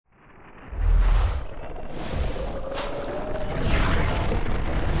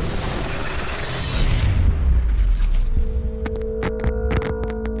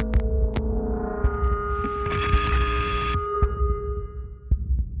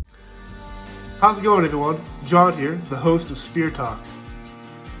How's it going, everyone? John here, the host of Spear Talk.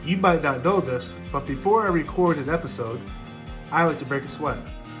 You might not know this, but before I record an episode, I like to break a sweat.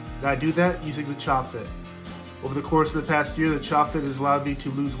 And I do that using the Chop Fit. Over the course of the past year, the Chop Fit has allowed me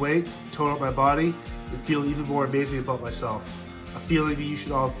to lose weight, tone up my body, and feel even more amazing about myself. A feeling that you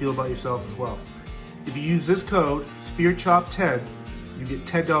should all feel about yourselves as well. If you use this code, SpearChop10, you get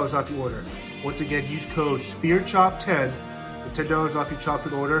 $10 off your order. Once again, use code SpearChop10 for $10 off your Chop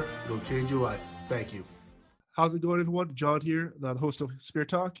Fit order. It'll change your life. Thank you. How's it going, everyone? John here, the host of Spear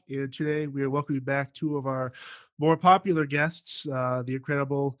Talk, and today we are welcoming back two of our more popular guests, the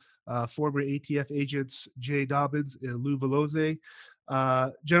incredible former ATF agents Jay Dobyns and Lou Valoze.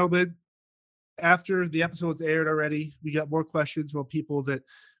 Gentlemen, after the episodes aired already, we got more questions from people that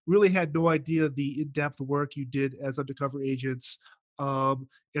really had no idea the in-depth work you did as undercover agents, and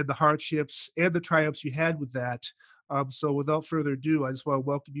the hardships and the triumphs you had with that. So without further ado, I just want to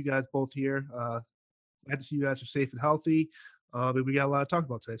welcome you guys both here. Glad to see you guys are safe and healthy. And we got a lot to talk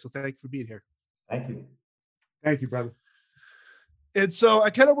about today. So thank you for being here. Thank you. Thank you, brother. And so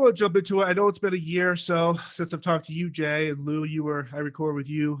I kind of want to jump into it. I know it's been a year or so since I've talked to you, Jay, and Lou. I recorded with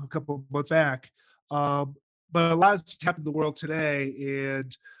you a couple of months back. But a lot has happened in the world today.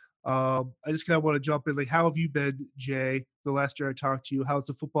 And I just kind of want to jump in. Like, how have you been, Jay, the last year I talked to you? How's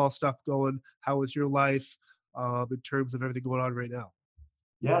the football stuff going? How is your life in terms of everything going on right now?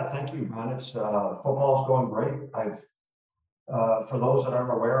 Yeah, thank you, man. It's football's going great. For those that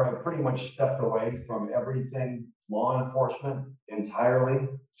aren't aware, I've pretty much stepped away from everything law enforcement entirely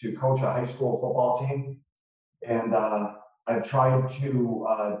to coach a high school football team. And I've tried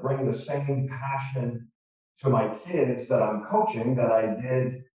to bring the same passion to my kids that I'm coaching that I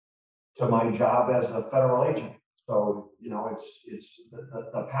did to my job as a federal agent. So, you know, it's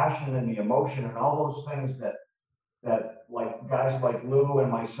the passion and the emotion and all those things that like guys like Lou and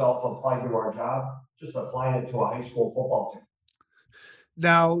myself apply to our job, just applying it to a high school football team.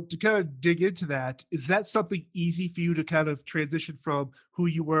 Now, to kind of dig into that, is that something easy for you to kind of transition from who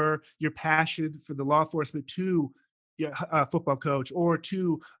you were, your passion for the law enforcement, to a football coach or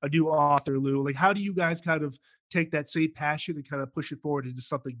to a new author, Lou? Like, how do you guys kind of take that same passion and kind of push it forward into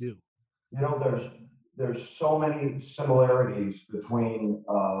something new? You know, there's so many similarities between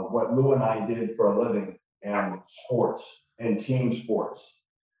what Lou and I did for a living and sports and team sports.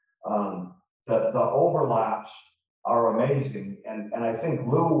 The overlaps are amazing. And I think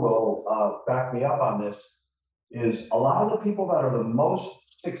Lou will back me up on this, is a lot of the people that are the most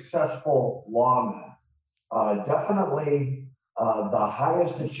successful lawmen, definitely the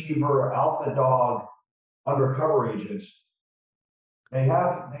highest achiever, alpha dog, undercover agents, they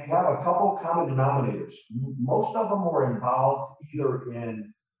have a couple common denominators. Most of them were involved either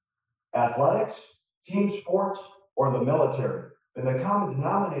in athletics, team sports, or the military. And the common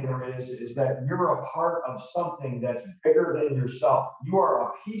denominator is that you're a part of something that's bigger than yourself. You are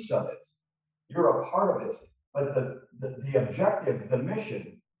a piece of it. You're a part of it. But the objective, the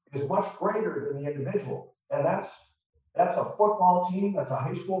mission, is much greater than the individual. And that's a football team, that's a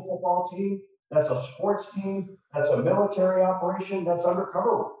high school football team, that's a sports team, that's a military operation, that's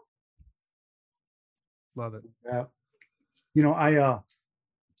undercover work. Love it. Yeah. You know,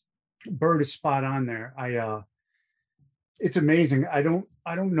 Bird is spot on there. It's amazing. I don't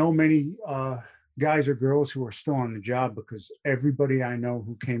know many guys or girls who are still on the job, because everybody I know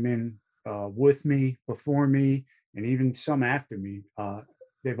who came in with me, before me, and even some after me,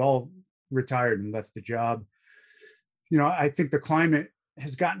 they've all retired and left the job. You know, I think the climate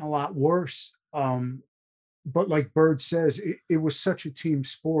has gotten a lot worse. But like Bird says, it was such a team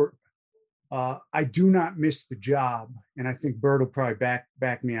sport. I do not miss the job, and I think Bird will probably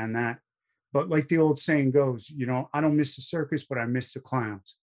back me on that. But like the old saying goes, you know, I don't miss the circus, but I miss the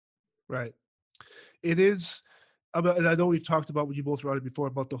clowns. Right. It is. And I know we've talked about what you both wrote before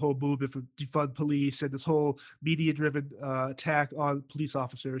about the whole movement for defund police and this whole media-driven attack on police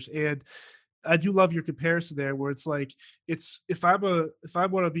officers. And I do love your comparison there, where it's like, if I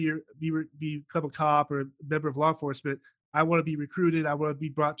want to become a cop or a member of law enforcement, I want to be recruited, I want to be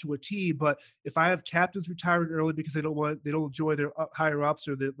brought to a team. But if I have captains retiring early because they don't enjoy their higher ups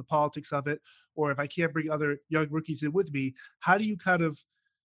or the politics of it, or if I can't bring other young rookies in with me, how do you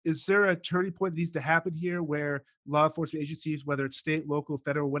is there a turning point that needs to happen here where law enforcement agencies, whether it's state, local,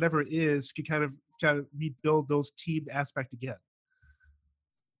 federal, whatever it is, can kind of rebuild those team aspect again?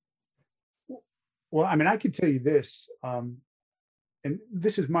 Well, I mean, I can tell you this, and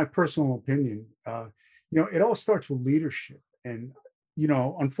this is my personal opinion. You know, it all starts with leadership. And, you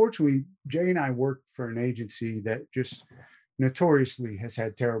know, unfortunately, Jay and I worked for an agency that just notoriously has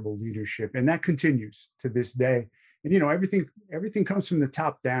had terrible leadership, and that continues to this day. And, you know, everything comes from the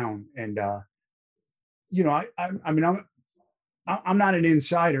top down. And you know, I mean, I'm not an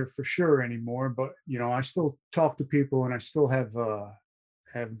insider for sure anymore, but you know, I still talk to people, and I still have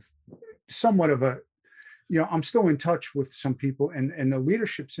somewhat of a, you know, I'm still in touch with some people, and the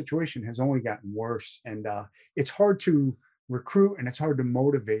leadership situation has only gotten worse, and it's hard to recruit and it's hard to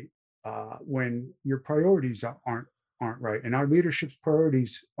motivate when your priorities aren't right, and our leadership's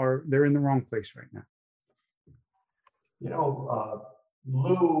priorities they're in the wrong place right now. You know,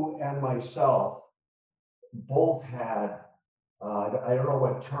 Lou and myself both had, I don't know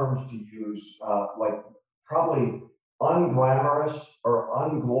what terms to use, like probably unglamorous or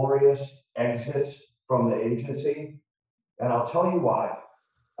unglorious exits from the agency. And I'll tell you why.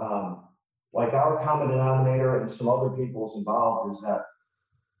 Like our common denominator and some other people's involved is that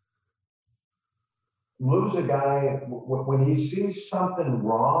Lou's a guy, when he sees something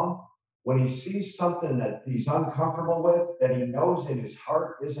wrong, when he sees something that he's uncomfortable with, that he knows in his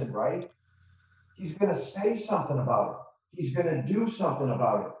heart isn't right, he's going to say something about it. He's going to do something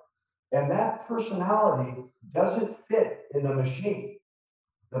about it. And that personality doesn't fit in the machine.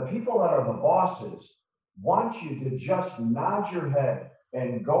 The people that are the bosses want you to just nod your head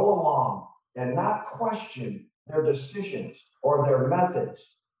and go along and not question their decisions or their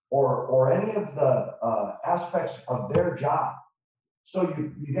methods or any of the aspects of their job. So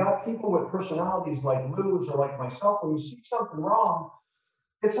you got people with personalities like Lou's or like myself. When you see something wrong,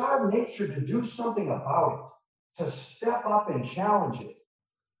 it's our nature to do something about it, to step up and challenge it.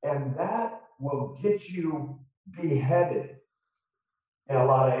 And that will get you beheaded in a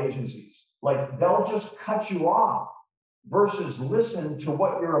lot of agencies. Like they'll just cut you off versus listen to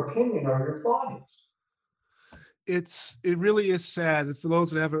what your opinion or your thought is. It really is sad. And for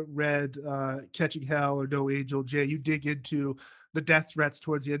those that haven't read Catching Hell or No Angel, Jay, you dig into the death threats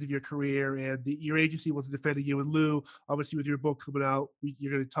towards the end of your career, and your agency wasn't defending you. And Lou, obviously, with your book coming out,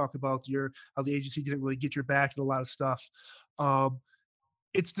 you're going to talk about how the agency didn't really get your back and a lot of stuff.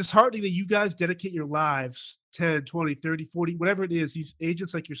 It's disheartening that you guys dedicate your lives 10, 20, 30, 40, whatever it is, these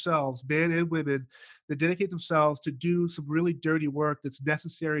agents like yourselves, men and women, that dedicate themselves to do some really dirty work that's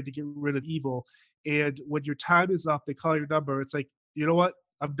necessary to get rid of evil. And when your time is up, they call your number. It's like, you know what?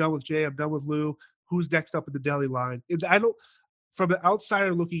 I'm done with Jay. I'm done with Lou. Who's next up in the deli line? And I don't, from an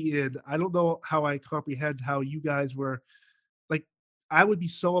outsider looking in, I don't know how I comprehend how you guys were like, I would be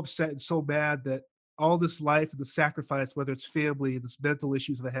so upset and so mad that all this life and the sacrifice, whether it's family, this mental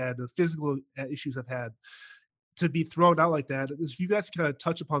issues I've had, the physical issues I've had, to be thrown out like that. If you guys kind of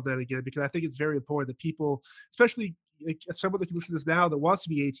touch upon that again, because I think it's very important that people, especially like someone that can listen to this now that wants to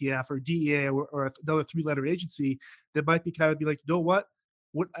be ATF or DEA or another 3-letter agency, that might be kind of be like, you know what?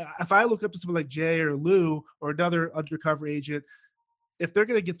 What if I look up to someone like Jay or Lou or another undercover agent? If they're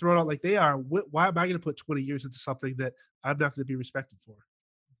going to get thrown out like they are, why am I going to put 20 years into something that I'm not going to be respected for?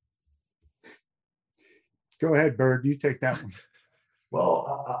 Go ahead, Bird. You take that one.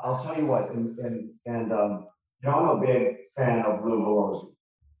 Well, I'll tell you what, you know, I'm a big fan of Lou Valoze,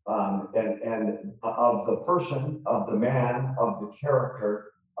 and of the person, of the man, of the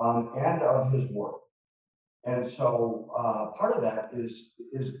character, and of his work. And so part of that is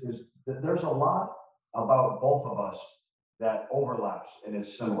that there's a lot about both of us that overlaps and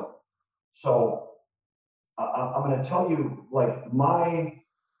is similar. So I'm going to tell you like my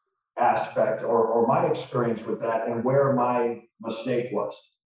aspect or my experience with that and where my mistake was,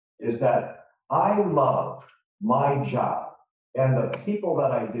 is that I loved my job and the people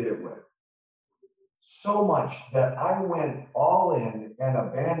that I did it with so much that I went all in and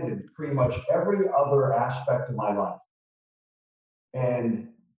abandoned pretty much every other aspect of my life. And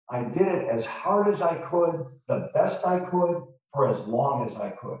I did it as hard as I could, the best I could, for as long as I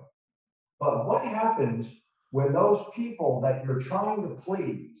could. But what happens when those people that you're trying to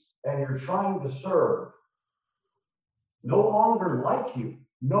please and you're trying to serve no longer like you,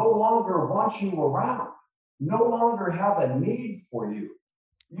 no longer want you around, no longer have a need for you?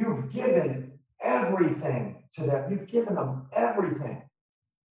 You've given everything to them. You've given them everything.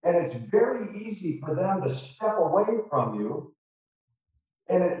 And it's very easy for them to step away from you,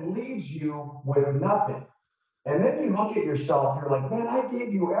 and it leaves you with nothing. And then you look at yourself, you're like, man, I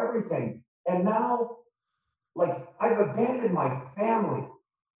gave you everything. And now, like, I've abandoned my family.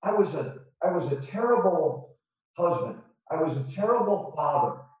 I was a terrible husband. I was a terrible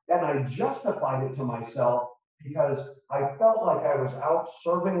father. And I justified it to myself because I felt like I was out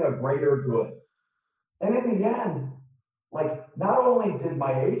serving a greater good. And in the end, like, not only did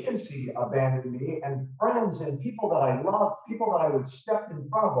my agency abandon me, and friends and people that I loved, people that I would step in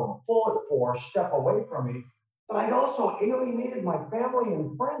front of a bullet for, step away from me, but I'd also alienated my family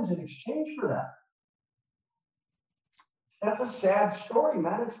and friends in exchange for that. That's a sad story,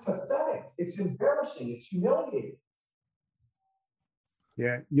 man. It's pathetic. It's embarrassing. It's humiliating.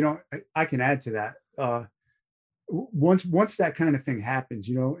 Yeah, I can add to that. Once that kind of thing happens,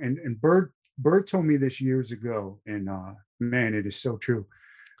 and Bird told me this years ago, and man, it is so true.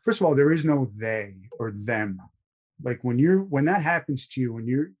 First of all, there is no they or them. Like when that happens to you,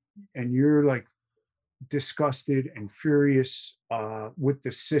 and you're like disgusted and furious with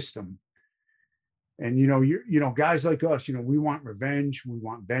the system, and guys like us, we want revenge, we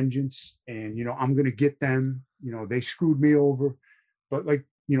want vengeance, and I'm gonna get them. They screwed me over, but like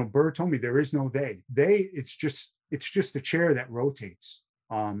Bird told me, there is no they. It's just a chair that rotates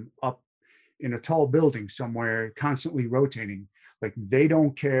up in a tall building somewhere, constantly rotating. Like they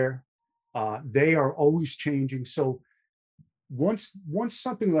don't care. They are always changing. So once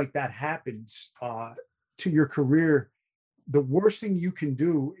something like that happens to your career, the worst thing you can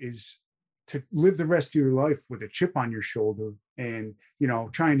do is to live the rest of your life with a chip on your shoulder and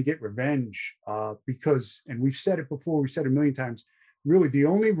trying to get revenge. Because, and we've said it before, we've said it a million times, really the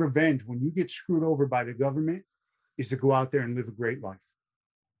only revenge when you get screwed over by the government is to go out there and live a great life.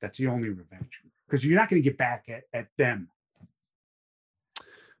 That's the only revenge, because you're not going to get back at them.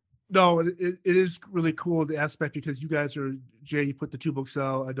 No, it is really cool, the aspect, because you guys are, Jay, you put the 2 books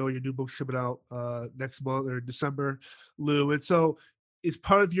out. I know your new book's coming out next month or December, Lou. And so it's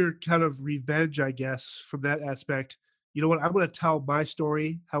part of your kind of revenge, I guess, from that aspect. You know what? I'm going to tell my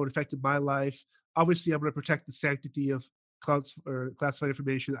story, how it affected my life. Obviously, I'm going to protect the sanctity of classified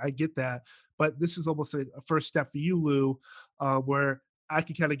information. I get that. But this is almost a first step for you, Lou, where I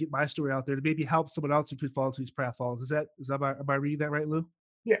can kind of get my story out there to maybe help someone else who could fall into these pratfalls. Am I reading that right, Lou?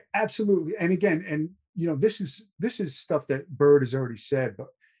 Yeah, absolutely. And again, this is stuff that Bird has already said, but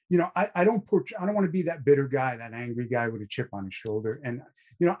I don't want to be that bitter guy, that angry guy with a chip on his shoulder. And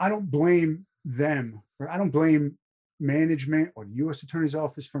I don't blame them, or I don't blame management or the U.S. Attorney's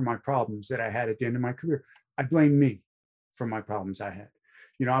Office for my problems that I had at the end of my career. I blame me for my problems I had.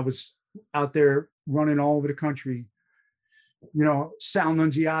 I was out there running all over the country. Sal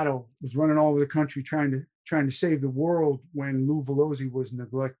Nunziato was running all over the country trying to save the world when Lou Valoze was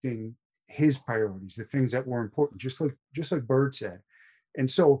neglecting his priorities, the things that were important, just like Bird said. And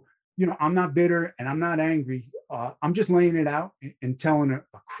so, I'm not bitter and I'm not angry. I'm just laying it out and telling a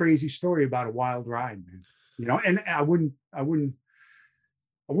crazy story about a wild ride, man. And I wouldn't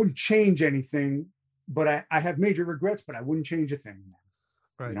change anything, but I have major regrets, but I wouldn't change a thing.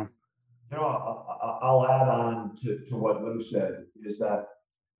 Right. I'll add on to what Lou said, is that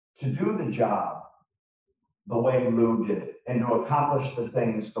to do the job the way Lou did it, and to accomplish the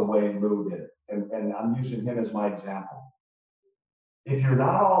things the way Lou did it, and I'm using him as my example. If you're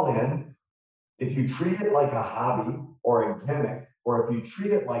not all in, if you treat it like a hobby or a gimmick, or if you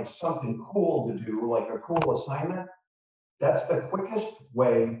treat it like something cool to do, like a cool assignment, that's the quickest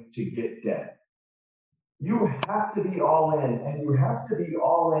way to get dead. You have to be all in, and you have to be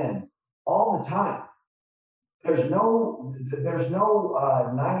all in all the time. There's no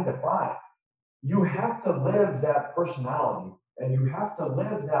 9 to 5. You have to live that personality, and you have to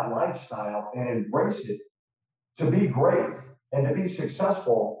live that lifestyle and embrace it to be great and to be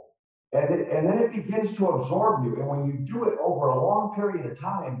successful. And then it begins to absorb you. And when you do it over a long period of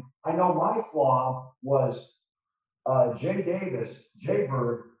time, I know my flaw was Jay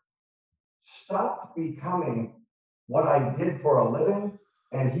Bird stopped becoming what I did for a living,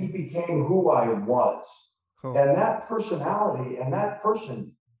 and he became who I was. Oh. And that personality and that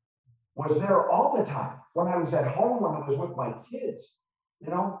person was there all the time. When I was at home, when I was with my kids,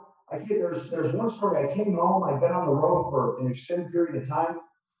 there's one story. I came home, I'd been on the road for an extended period of time,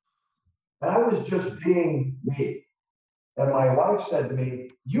 and I was just being me. And my wife said to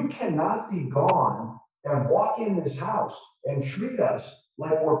me, "You cannot be gone and walk in this house and treat us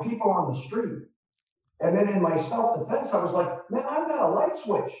like we're people on the street." And then in my self-defense, I was like, "Man, I'm not a light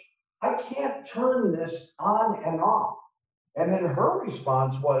switch. I can't turn this on and off." And then her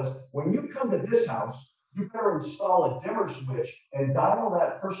response was, "When you come to this house, you better install a dimmer switch and dial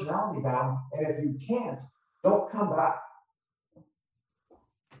that personality down. And if you can't, don't come back."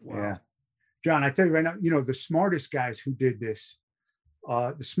 Wow. Yeah. John, I tell you right now, the smartest guys who did this,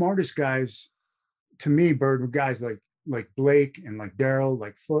 the smartest guys to me, Bird, were guys like Blake and like Daryl,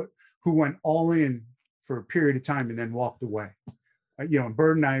 like Foote, who went all in for a period of time and then walked away. And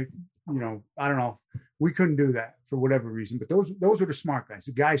Bird and I, I don't know, we couldn't do that for whatever reason, but those were the smart guys,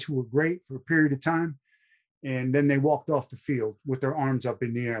 the guys who were great for a period of time, and then they walked off the field with their arms up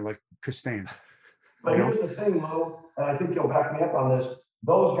in the air like Costanza. But here's the thing, Lou, and I think you'll back me up on this.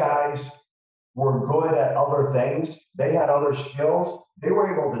 Those guys were good at other things. They had other skills. They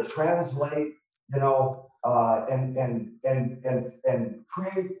were able to translate, and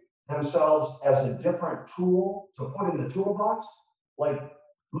create themselves as a different tool to put in the toolbox. Like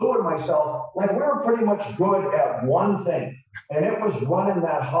Lou and myself, like we were pretty much good at one thing, and it was running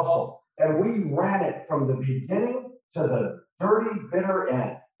that hustle. And we ran it from the beginning to the dirty, bitter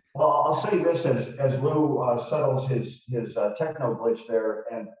end. Well, I'll say this as Lou settles his techno glitch there.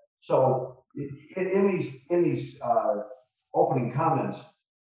 And so in these opening comments,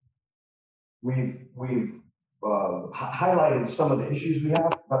 we've highlighted some of the issues we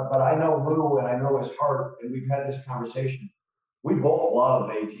have, but I know Lou and I know his heart, and we've had this conversation. We both love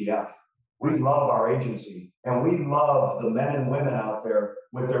ATF. We love our agency, and we love the men and women out there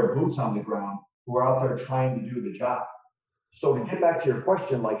with their boots on the ground who are out there trying to do the job. So to get back to your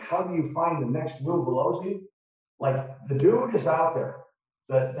question, like, how do you find the next Lou Valoze? Like, the dude is out there,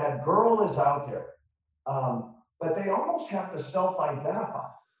 that girl is out there, but they almost have to self-identify.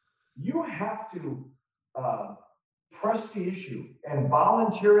 You have to press the issue and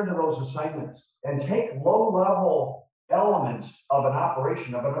volunteer into those assignments and take low-level elements of an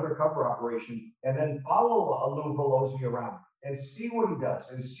operation, of an undercover operation, and then follow a Lou Valoze around and see what he does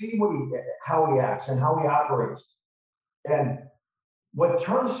and see how he acts and how he operates. And what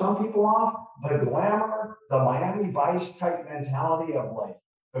turns some people off, the glamour, the Miami Vice type mentality of like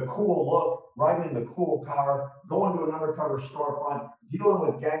the cool look, riding in the cool car, going to an undercover storefront, dealing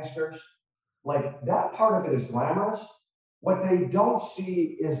with gangsters, like that part of it is glamorous. What they don't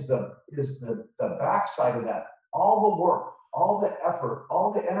see is the backside of that, all the work, all the effort,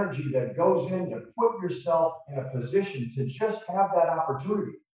 all the energy that goes in to put yourself in a position to just have that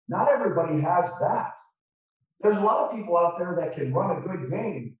opportunity. Not everybody has that. There's a lot of people out there that can run a good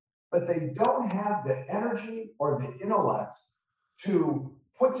game, but they don't have the energy or the intellect to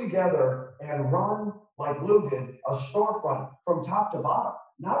put together and run, like Lou did, a storefront from top to bottom.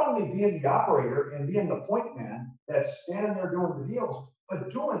 Not only being the operator and being the point man that's standing there doing the deals, but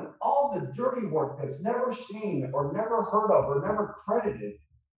doing all the dirty work that's never seen or never heard of or never credited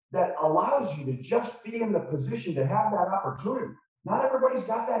that allows you to just be in the position to have that opportunity. Not everybody's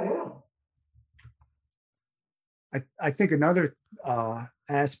got that in them. I think another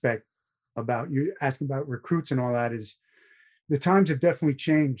aspect about you asking about recruits and all that is the times have definitely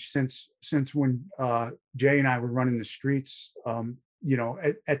changed since when Jay and I were running the streets. You know,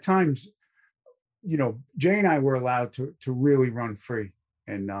 at times, you know, Jay and I were allowed to really run free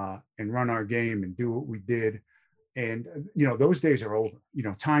and run our game and do what we did. And, you know, those days are over. You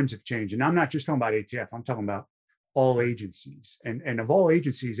know, times have changed. And I'm not just talking about ATF. I'm talking about all agencies. And of all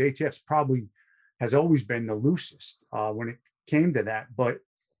agencies, ATF's probably has always been the loosest when it came to that. But,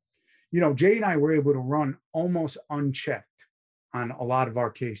 you know, Jay and I were able to run almost unchecked on a lot of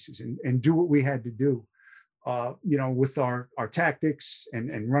our cases and do what we had to do, you know, with our tactics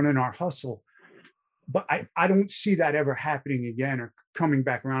and running our hustle. But I don't see that ever happening again or coming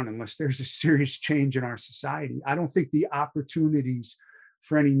back around unless there's a serious change in our society. I don't think the opportunities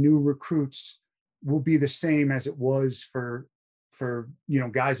for any new recruits will be the same as it was for you know,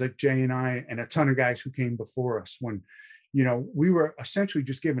 guys like Jay and I and a ton of guys who came before us when, you know, we were essentially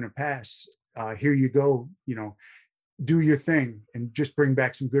just given a pass. Here you go, you know, do your thing and just bring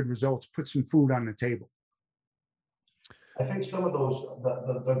back some good results, put some food on the table. I think some of those,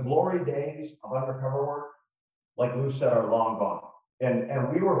 the glory days of undercover work, like Lou said, are long gone.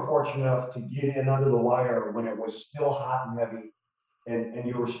 And we were fortunate enough to get in under the wire when it was still hot and heavy, and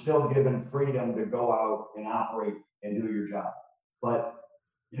you were still given freedom to go out and operate and do your job. But,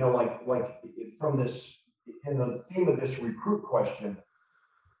 you know, like from this, in the theme of this recruit question,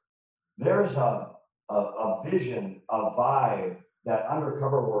 there's a vision, a vibe that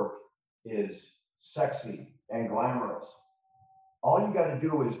undercover work is sexy and glamorous. All you got to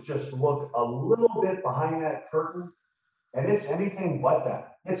do is just look a little bit behind that curtain, and it's anything but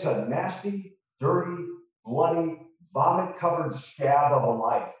that. It's a nasty, dirty, bloody, vomit-covered scab of a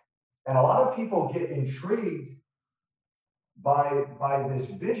life. And a lot of people get intrigued by this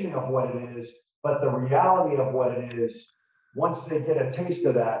vision of what it is, but the reality of what it is, once they get a taste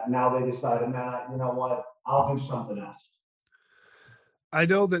of that, now they decide, man, you know what, I'll do something else. I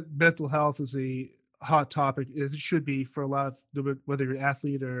know that mental health is a hot topic, as it should be for a lot of, whether you're an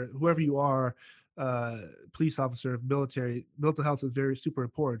athlete or whoever you are, police officer, military, mental health is very super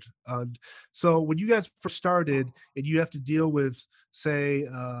important. So when you guys first started and you have to deal with, say,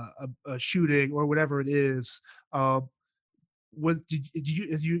 a shooting or whatever it is, did you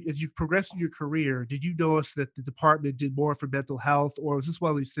as you progressed in your career, did you notice that the department did more for mental health, or was this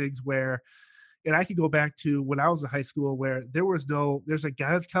one of these things where, and I could go back to when I was in high school where there's a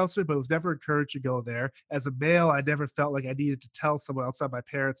guidance counselor, but it was never encouraged to go there. As a male, I never felt like I needed to tell someone outside my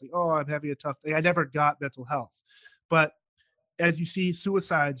parents, like, oh, I'm having a tough day. I never got mental health. But as you see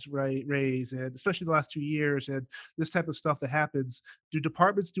suicides raise, and especially the last 2 years, and this type of stuff that happens, do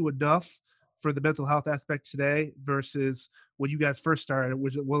departments do enough for the mental health aspect today versus when you guys first started?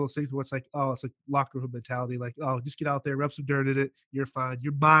 Was it one of those things where it's like, oh, it's like locker room mentality, like, oh, just get out there, rub some dirt in it, you're fine.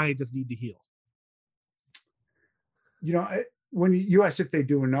 Your mind doesn't need to heal. When you ask if they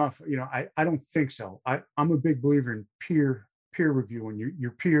do enough, I don't think so. I'm a big believer in peer review, and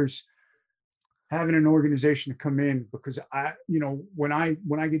your peers having an organization to come in, because when I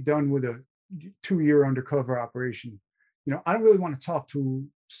get done with a 2-year undercover operation, I don't really want to talk to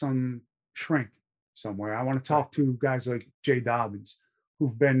some shrink somewhere. I want to talk to guys like Dobyns,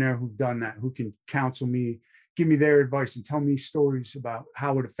 who've been there, who've done that, who can counsel me, give me their advice, and tell me stories about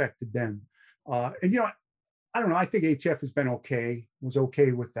how it affected them. And I don't know. I think ATF has been was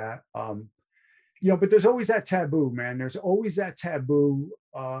okay with that. But there's always that taboo, man. There's always that taboo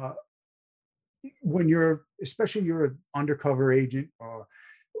when especially you're an undercover agent,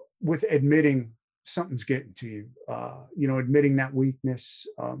 with admitting something's getting to you, admitting that weakness,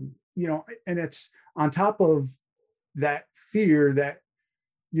 and it's on top of that fear that,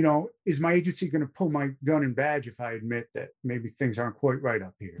 is my agency going to pull my gun and badge if I admit that maybe things aren't quite right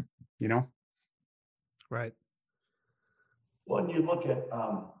up here, Right. When you look at,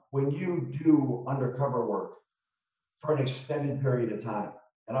 when you do undercover work for an extended period of time,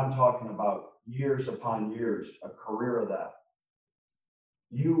 and I'm talking about years upon years, a career of that,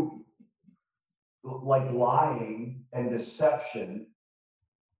 you, like lying and deception,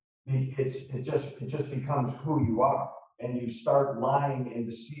 it just becomes who you are, and you start lying and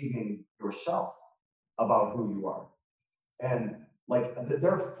deceiving yourself about who you are. And like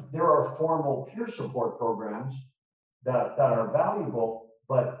there are formal peer support programs that are valuable,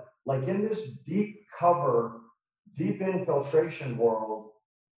 but like in this deep infiltration world,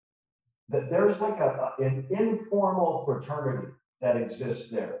 that there's like an informal fraternity that exists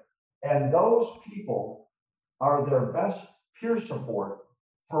there. And those people are their best peer support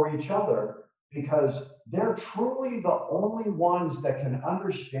for each other, because they're truly the only ones that can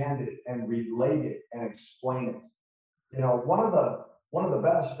understand it and relate it and explain it. One of the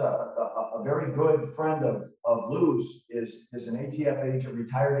best, a very good friend of Lou's is an ATF agent,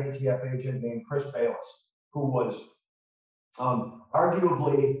 retired ATF agent named Chris Bayless, who was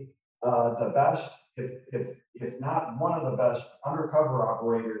arguably the best, if not one of the best undercover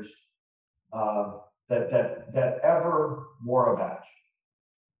operators that ever wore a badge.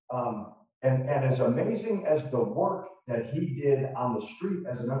 And as amazing as the work that he did on the street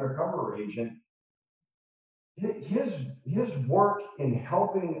as an undercover agent, his work in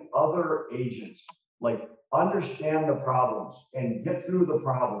helping other agents like understand the problems and get through the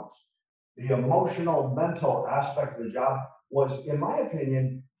problems, the emotional, mental aspect of the job was, in my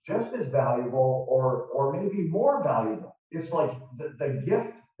opinion, just as valuable or maybe more valuable. It's like the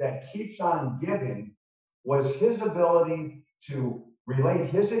gift that keeps on giving was his ability to relate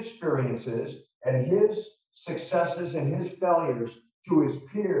his experiences and his successes and his failures to his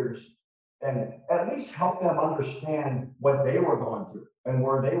peers, and at least help them understand what they were going through and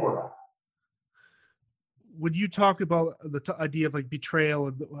where they were at. When you talk about the idea of like betrayal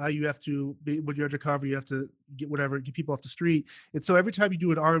and how you have to be, when you're undercover, you have to get people off the street. And so every time you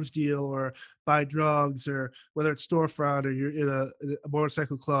do an arms deal or buy drugs, or whether it's storefront or you're in a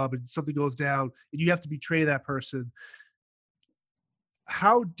motorcycle club and something goes down and you have to betray that person,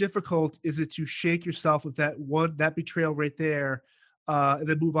 how difficult is it to shake yourself with that betrayal right there, and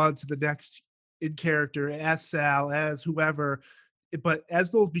then move on to the next in character as Sal, as whoever? But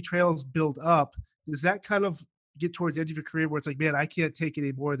as those betrayals build up, does that kind of get towards the end of your career where it's like, man, I can't take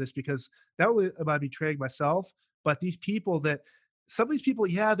any more of this, because not only am I betraying myself, but some of these people,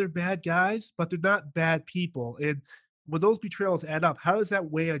 yeah, they're bad guys, but they're not bad people. And when those betrayals add up, how does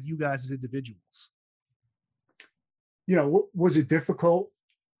that weigh on you guys as individuals? Was it difficult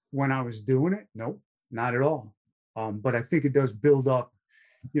when I was doing it? Nope, not at all. But I think it does build up,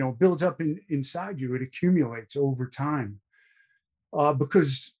 builds up inside you. It accumulates over time.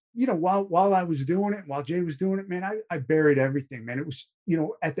 Because, while I was doing it, while Jay was doing it, man, I buried everything, man. It was,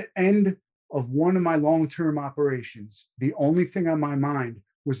 at the end of one of my long-term operations, the only thing on my mind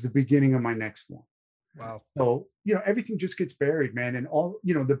was the beginning of my next one. Wow. So, everything just gets buried, man. And all,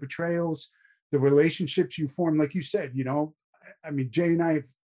 the betrayals, the relationships you form, like you said, Jay and I have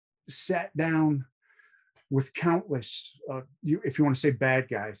sat down with countless, if you want to say bad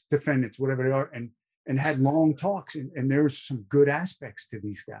guys, defendants, whatever they are, and had long talks, and there's some good aspects to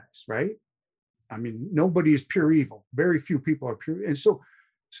these guys, right? Nobody is pure evil. Very few people are pure. And so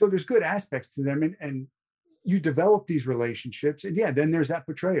there's good aspects to them. And you develop these relationships, and yeah, then there's that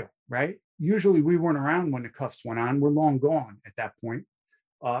betrayal, right? Usually we weren't around when the cuffs went on. We're long gone at that point.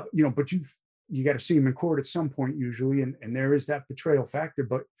 But you got to see him in court at some point usually, and there is that betrayal factor.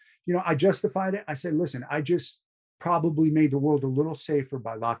 But I justified it. I said, listen, I just probably made the world a little safer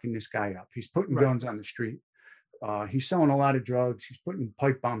by locking this guy up. He's putting guns on the street. He's selling a lot of drugs. He's putting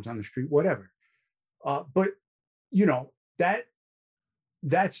pipe bombs on the street, whatever. But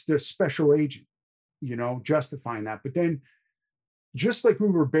that's the special agent, justifying that. But then, just like we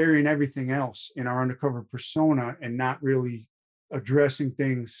were burying everything else in our undercover persona and not really addressing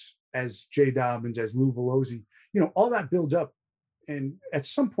things as Jay Dobyns, as Lou Valoze, all that builds up. And at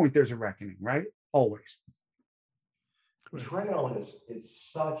some point there's a reckoning, right? Always. Betrayal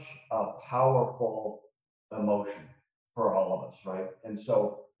it's such a powerful emotion for all of us, right? And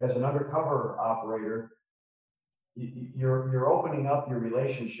so as an undercover operator, you're opening up your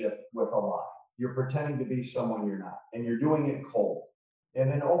relationship with a lie. You're pretending to be someone you're not, and you're doing it cold.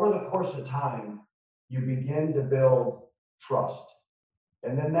 And then over the course of time, you begin to build trust.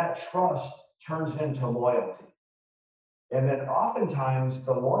 And then that trust turns into loyalty. And then oftentimes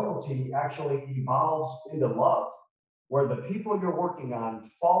the loyalty actually evolves into love, where the people you're working on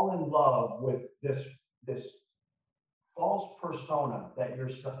fall in love with this false persona that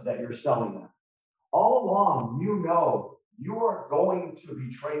you're selling them. All along, you are going to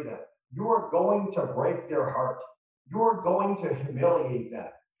betray them. You are going to break their heart. You are going to humiliate them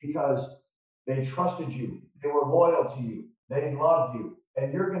because they trusted you. They were loyal to you. They loved you.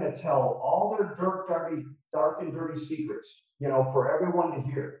 And you're going to tell all their dark and dirty secrets, for everyone to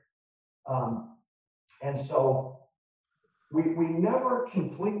hear. And so we never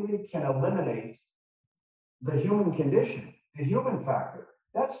completely can eliminate the human condition, the human factor.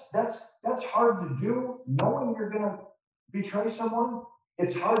 That's hard to do, knowing you're going to betray someone.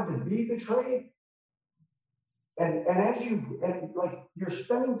 It's hard to be betrayed. And you're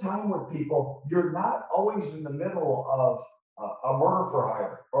spending time with people, you're not always in the middle of a murder for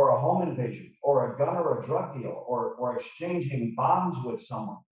hire or a home invasion or a gun or a drug deal or exchanging bombs with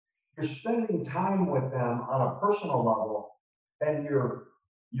someone. You're spending time with them on a personal level, and you're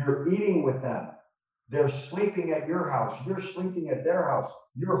eating with them. They're sleeping at your house. You're sleeping at their house.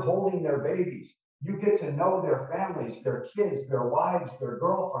 You're holding their babies. You get to know their families, their kids, their wives, their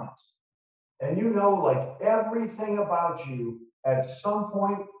girlfriends. And everything about you. At some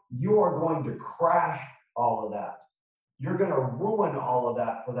point, you are going to crash all of that. You're going to ruin all of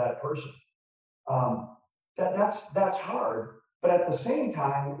that for that person. That's hard. But at the same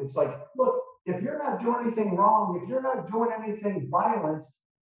time, it's like, look, if you're not doing anything wrong, if you're not doing anything violent,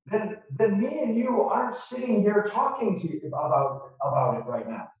 then me and you aren't sitting here talking to you about it right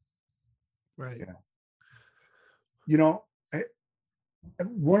now. Right. Yeah. I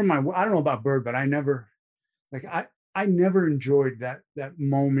don't know about Bird, but I never enjoyed that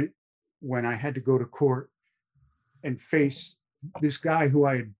moment when I had to go to court and face this guy who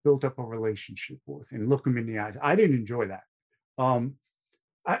I had built up a relationship with and look him in the eyes. I didn't enjoy that. I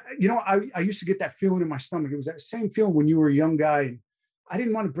used to get that feeling in my stomach. It was that same feeling when you were a young guy, and I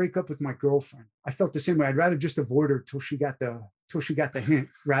didn't want to break up with my girlfriend. I felt the same way. I'd rather just avoid her till she got the hint,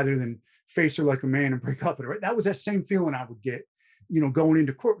 rather than face her like a man and break up with her. Right? That was that same feeling I would get, going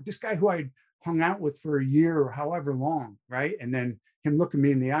into court with this guy who I hung out with for a year or however long, right? And then him looking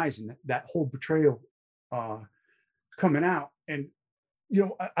me in the eyes and that whole betrayal coming out. And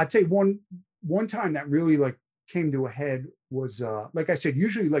I'd say one time that really came to a head was like I said,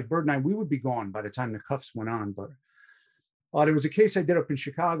 usually Bird and I, we would be gone by the time the cuffs went on. But there was a case I did up in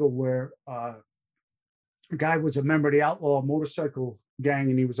Chicago where a guy was a member of the outlaw motorcycle gang,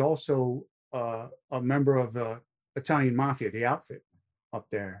 and he was also a member of the Italian mafia, the outfit up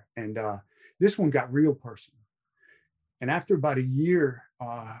there. And this one got real personal. And after about a year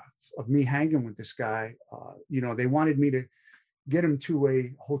of me hanging with this guy, they wanted me to get him to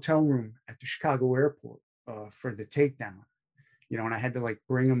a hotel room at the Chicago airport for the takedown, and I had to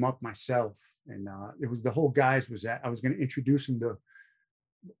bring him up myself. And it was the whole guys was that I was going to introduce him to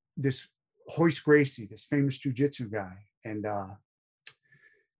this Hoist Gracie, this famous jiu-jitsu guy. And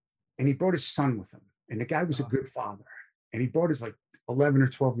he brought his son with him. And the guy was a good father. And he brought his 11 or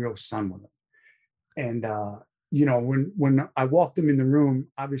 12-year-old son with him. And, when I walked him in the room,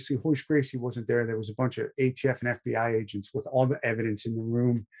 obviously Hoist Gracie wasn't there. There was a bunch of ATF and FBI agents with all the evidence in the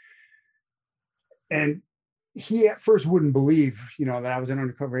room. And he at first wouldn't believe, that I was an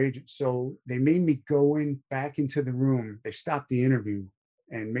undercover agent. So they made me go back into the room. They stopped the interview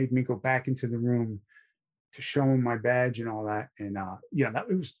and made me go back into the room to show him my badge and all that. And, that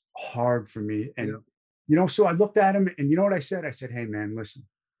it was hard for me. And, so I looked at him, and you know what I said? I said, hey man, listen,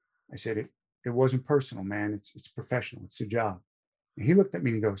 I said, it wasn't personal, man. It's professional. It's a job. And he looked at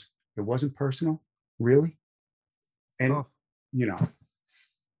me and he goes, it wasn't personal? Really? And, Oh, you know,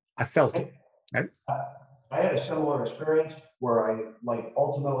 I felt it. I had a similar experience where I like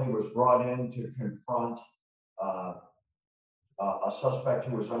ultimately was brought in to confront uh, a suspect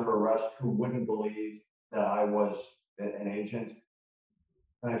who was under arrest who wouldn't believe that I was an agent.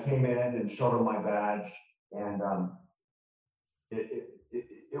 And I came in and showed him my badge, and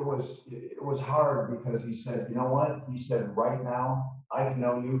it was hard because he said, you know what? He said, right now, I've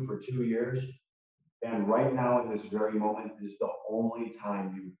known you for 2 years, and right now in this very moment is the only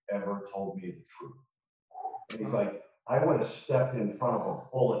time you've ever told me the truth. And he's like, I would have stepped in front of a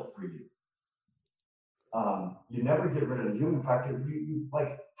bullet for you. You never get rid of the human factor. You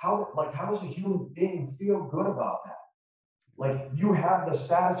how does a human being feel good about that? Like you have the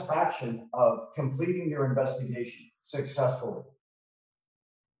satisfaction of completing your investigation successfully.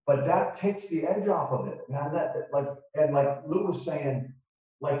 But that takes the edge off of it, man. Like Lou was saying,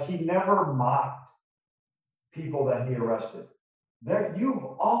 like he never mocked people that he arrested. There, you've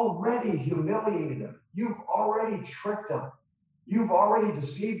already humiliated them. You've already tricked them. You've already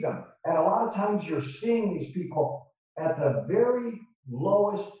deceived them. And a lot of times you're seeing these people at the very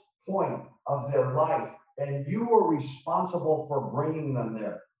lowest point of their life, and you are responsible for bringing them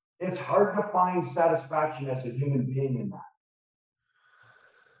there. It's hard to find satisfaction as a human being in that.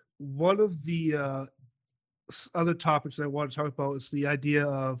 one of the other topics I want to talk about is the idea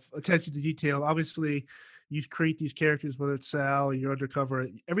of attention to detail. Obviously, you create these characters, whether it's Sal or you're undercover.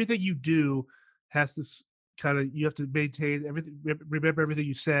 Everything you do has this kind of, you have to maintain everything, remember everything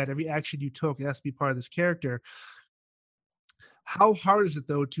you said, every action you took. It has to be part of this character. How hard is it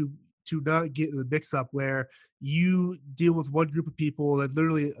though to not get in the mix up where you deal with one group of people and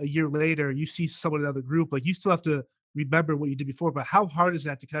literally a year later you see someone in another group? Like you still have to remember what you did before, but how hard is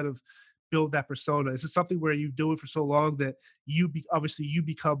that to kind of build that persona? Is it something where you do it for so long that obviously you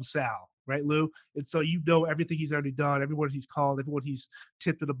become Sal, right, Lou? And so you know everything he's already done, everyone he's called, everyone he's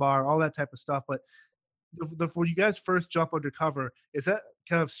tipped at a bar, all that type of stuff. But when you guys first jump undercover, is that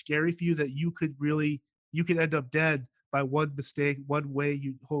kind of scary for you that you could end up dead by one mistake, one way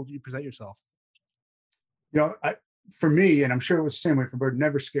you present yourself? You know, for me, and I'm sure it was the same way for Bird,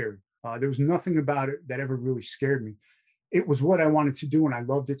 never scary. There was nothing about it that ever really scared me. It was what I wanted to do, and I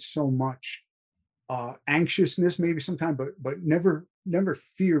loved it so much. Anxiousness, maybe sometimes, but never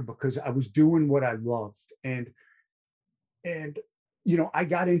fear, because I was doing what I loved, and you know, I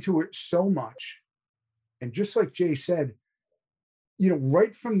got into it so much. And just like Jay said, you know,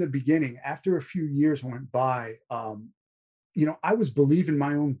 right from the beginning, after a few years went by, you know, I was believing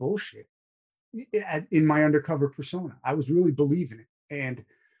my own bullshit in my undercover persona. I was really believing it. And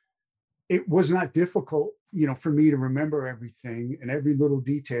it was not difficult, you know, for me to remember everything and every little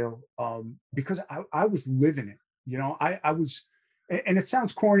detail, because I was living it. You know, I was, and it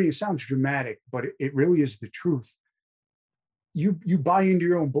sounds corny, it sounds dramatic, but it really is the truth. You buy into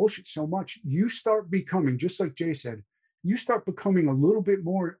your own bullshit so much, you start becoming, just like Jay said, you start becoming a little bit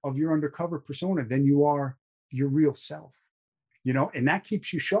more of your undercover persona than you are your real self, you know, and that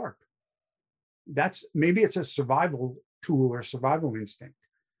keeps you sharp. That's, maybe it's a survival tool or a survival instinct,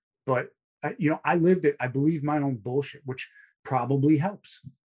 but you know, I lived it. I believe my own bullshit, which probably helps.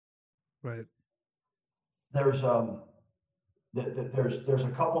 Right. There's there's a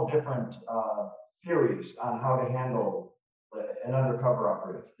couple different theories on how to handle an undercover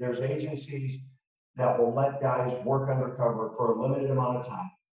operative. There's agencies that will let guys work undercover for a limited amount of time,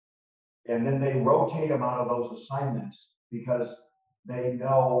 and then they rotate them out of those assignments because they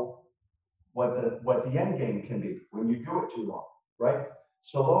know what the end game can be when you do it too long, right?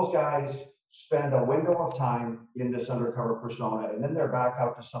 So those guys spend a window of time in this undercover persona, and then they're back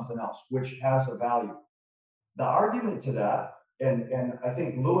out to something else, which has a value. The argument to that, and I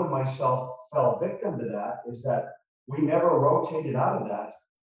think Lou and myself fell victim to that, is that we never rotated out of that.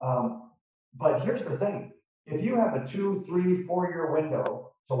 But here's the thing: if you have a 2, 3, 4 year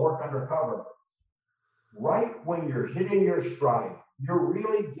window to work undercover, right when you're hitting your stride, you're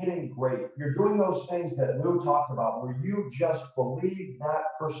really getting great. You're doing those things that Lou talked about, where you just believe that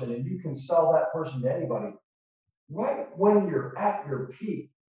person and you can sell that person to anybody. Right when you're at your peak,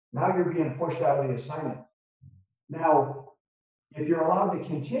 now you're being pushed out of the assignment. Now, if you're allowed to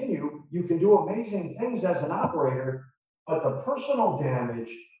continue, you can do amazing things as an operator, but the personal damage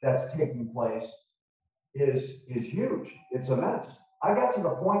that's taking place is huge. It's immense. I got to the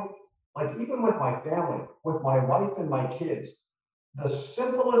point, like even with my family, with my wife and my kids, the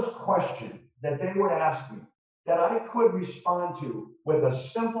simplest question that they would ask me that I could respond to with a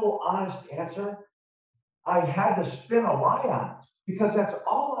simple, honest answer, I had to spin a lie on it. because that's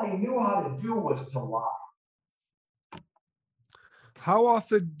all I knew how to do was to lie. How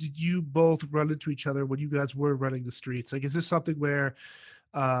often did you both run into each other when you guys were running the streets? Like, is this something where,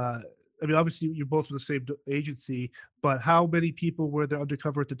 I mean, obviously you're both from the same agency, but how many people were there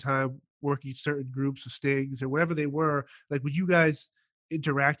undercover at the time working certain groups of stings or whatever they were? Like, would you guys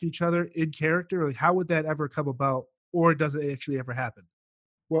interact with each other in character? Like, how would that ever come about? Or does it actually ever happen?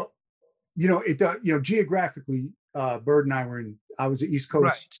 Well, it does, geographically, Bird and I was the East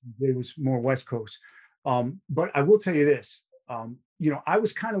Coast, Right. it was more West Coast. But I will tell you this, I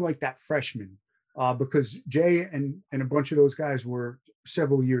was kind of like that freshman, because Jay and a bunch of those guys were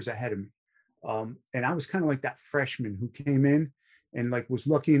several years ahead of me. And I was kind of like that freshman who came in and like was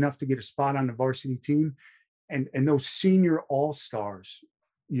lucky enough to get a spot on the varsity team. And those senior all-stars,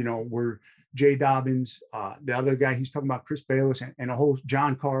 were Jay Dobyns, the other guy he's talking about, Chris Bayless, and a whole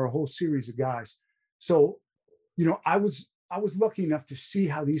John Carr, a whole series of guys. So, I was lucky enough to see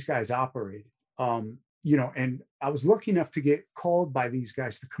how these guys operated. And I was lucky enough to get called by these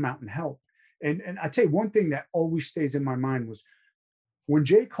guys to come out and help. And I tell you one thing that always stays in my mind was when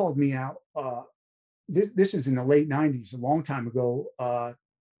Jay called me out. This is in the late '90s, a long time ago,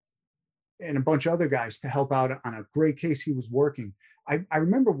 and a bunch of other guys to help out on a great case he was working. I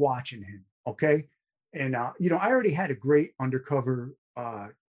remember watching him. Okay, and I already had a great undercover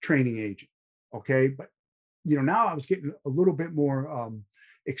training agent. Okay, but now I was getting a little bit more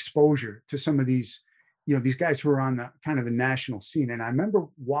exposure to some of these guys who are on the kind of the national scene. And I remember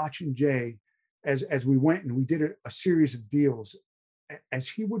watching Jay as we went and we did a series of deals. As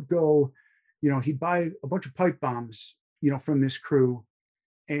he would go, he'd buy a bunch of pipe bombs, from this crew,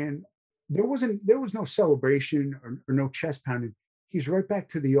 and there was no celebration or no chest pounding. He's right back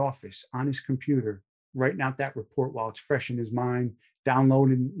to the office on his computer, writing out that report while it's fresh in his mind,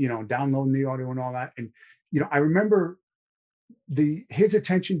 downloading the audio and all that. And I remember his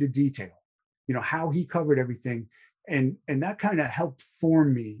attention to detail, how he covered everything, and that kind of helped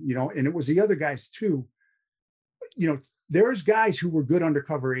form me, and it was the other guys too. There's guys who were good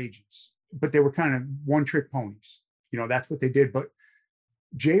undercover agents, but they were kind of one-trick ponies. That's what they did. But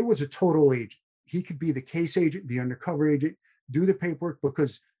Jay was a total agent. He could be the case agent, the undercover agent, do the paperwork,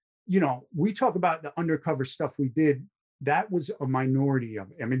 because, we talk about the undercover stuff we did. That was a minority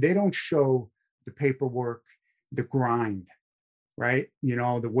of it. I mean, they don't show the paperwork, the grind, right?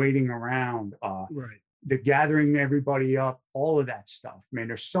 The waiting around, Right. the gathering everybody up, all of that stuff, man,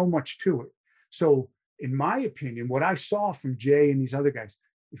 there's so much to it. So in my opinion, what I saw from Jay and these other guys,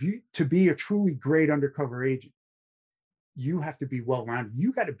 to be a truly great undercover agent, you have to be well-rounded.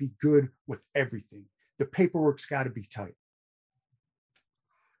 You got to be good with everything. The paperwork's got to be tight.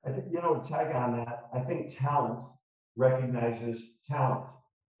 I think, tag on that, I think talent recognizes talent.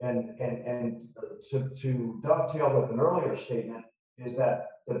 And to dovetail with an earlier statement is that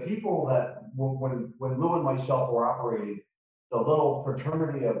the people that when Lou and myself were operating the little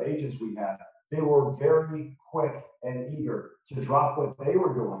fraternity of agents we had, they were very quick and eager to drop what they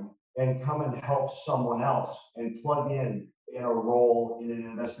were doing and come and help someone else and plug in a role in an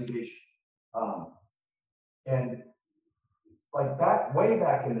investigation. And like way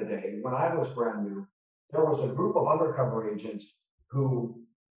back in the day when I was brand new, there was a group of undercover agents who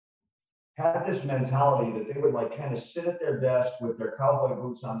had this mentality that they would like kind of sit at their desk with their cowboy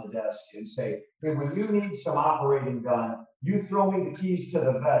boots on the desk and say, hey, when you need some operating done, you throw me the keys to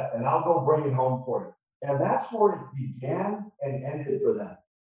the vet and I'll go bring it home for you. And that's where it began and ended for them.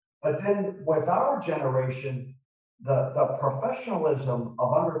 But then with our generation, the professionalism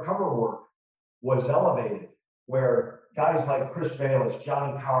of undercover work was elevated, where guys like Chris Bayless,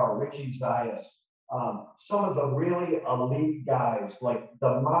 John Carr, Richie Zayas, some of the really elite guys, like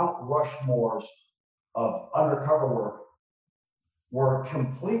the Mount Rushmores of undercover work, were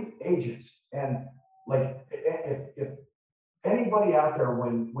complete agents. And like, if anybody out there,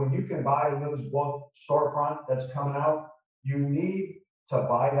 when you can buy Lou's book, Storefront, that's coming out, you need to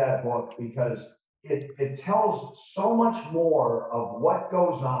buy that book because it tells so much more of what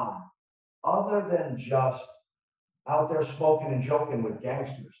goes on other than just out there smoking and joking with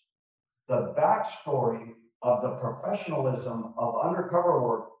gangsters. The backstory of the professionalism of undercover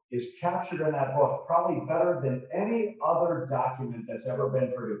work is captured in that book, probably better than any other document that's ever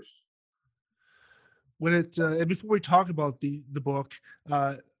been produced. When and before we talk about the book,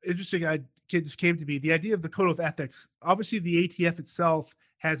 interesting, just came to me the idea of the code of ethics. Obviously, the ATF itself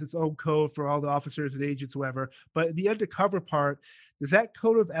has its own code for all the officers and agents, whoever. But the undercover part, does that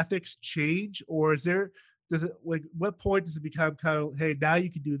code of ethics change, or does it, like, what point does it become kind of, hey, now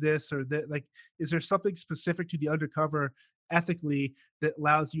you can do this or that? Like, is there something specific to the undercover ethically that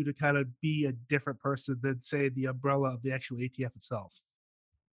allows you to kind of be a different person than, say, the umbrella of the actual ATF itself?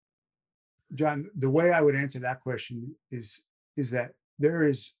 John, the way I would answer that question is that there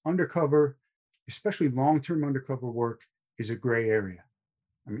is undercover, especially long-term undercover work, is a gray area.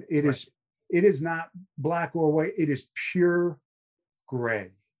 I mean, Right. it is not black or white. It is pure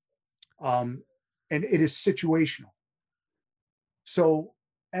gray, and it is situational. So,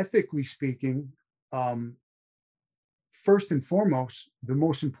 ethically speaking, first and foremost, the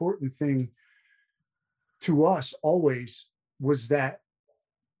most important thing to us always was that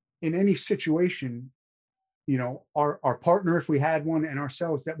in any situation, our partner, if we had one, and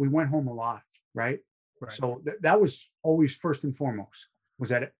ourselves, that we went home alive, right? Right. So that was always first and foremost, was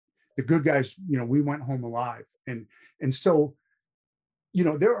that the good guys, we went home alive. And so,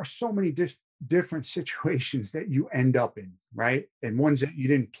 there are so many different situations that you end up in, right? And ones that you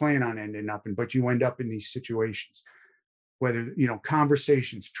didn't plan on ending up in, but you end up in these situations, whether,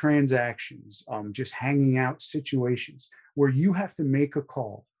 conversations, transactions, just hanging out situations where you have to make a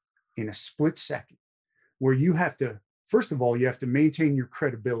call in a split second, where you have to, first of all, you have to maintain your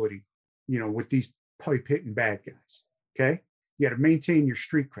credibility, with these pipe hitting bad guys. Okay. You got to maintain your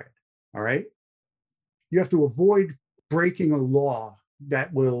street cred. All right. You have to avoid breaking a law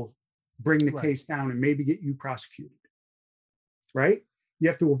that will bring the case down and maybe get you prosecuted. Right. You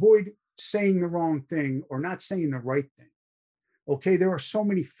have to avoid saying the wrong thing or not saying the right thing. Okay. There are so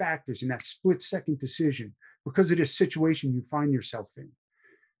many factors in that split second decision because of this situation you find yourself in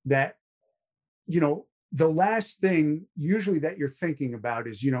that, the last thing usually that you're thinking about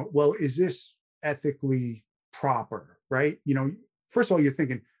is, well, is this ethically proper? Right. First of all, you're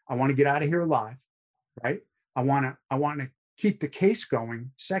thinking, I want to get out of here alive. Right. I want to keep the case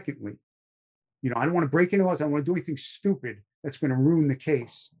going. Secondly, I don't want to break any laws. I don't want to do anything stupid that's going to ruin the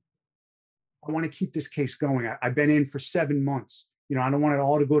case. I want to keep this case going. I've been in for 7 months. I don't want it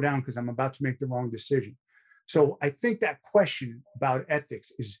all to go down because I'm about to make the wrong decision. So I think that question about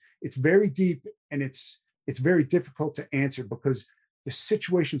ethics it's very deep, and it's very difficult to answer because the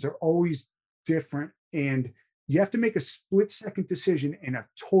situations are always different, and you have to make a split second decision in a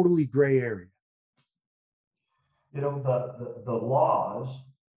totally gray area. The laws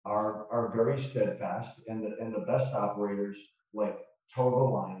are very steadfast, and the best operators like toe the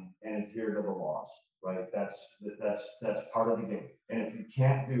line and adhere to the laws, right? That's part of the game. And if you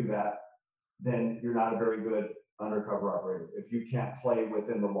can't do that, then you're not a very good undercover operator. If you can't play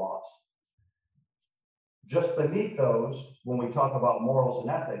within the laws. Just beneath those, when we talk about morals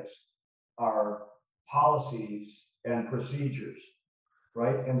and ethics, are policies and procedures,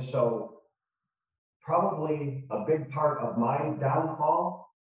 right? And so probably a big part of my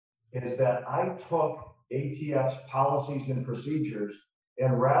downfall is that I took ATF's policies and procedures,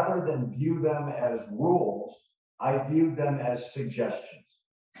 and rather than view them as rules, I viewed them as suggestions.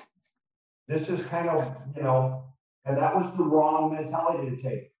 This is kind of, and that was the wrong mentality to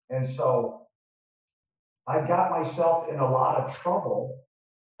take. And so I got myself in a lot of trouble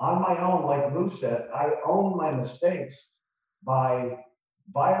on my own. Like Lou said, I own my mistakes by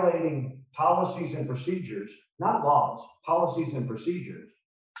violating policies and procedures, not laws, policies and procedures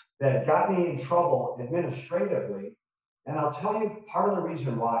that got me in trouble administratively. And I'll tell you part of the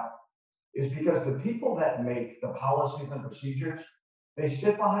reason why is because the people that make the policies and procedures, they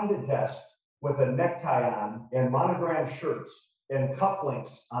sit behind a desk with a necktie on and monogrammed shirts and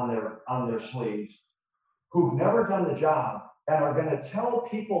cufflinks on their sleeves, who've never done the job and are going to tell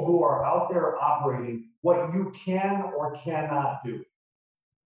people who are out there operating what you can or cannot do.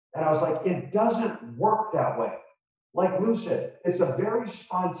 And I was like, it doesn't work that way. Like Lou said, it's a very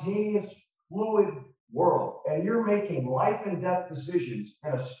spontaneous, fluid world, and you're making life and death decisions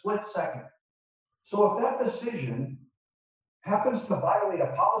in a split second. So if that decision happens to violate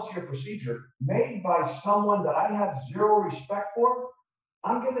a policy or procedure made by someone that I have zero respect for,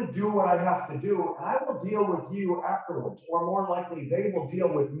 I'm going to do what I have to do, and I will deal with you afterwards, or more likely, they will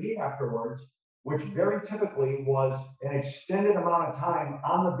deal with me afterwards, which very typically was an extended amount of time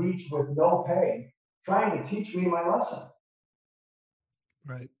on the beach with no pay, trying to teach me my lesson.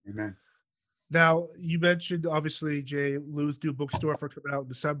 Right. Amen. Now, you mentioned, obviously, Jay, Lou's new bookstore for coming out in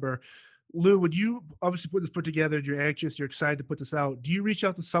December. Lou, would you obviously put together, and you're anxious, you're excited to put this out. Do you reach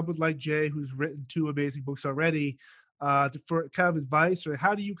out to someone like Jay, who's written 2 amazing books already, for kind of advice, or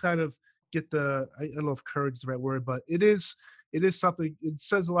how do you kind of get I don't know if courage is the right word, but it is something, it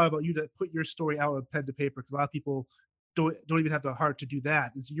says a lot about you to put your story out on pen to paper, because a lot of people don't even have the heart to do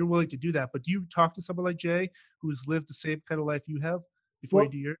that. And so you're willing to do that, but do you talk to someone like Jay, who's lived the same kind of life you have before you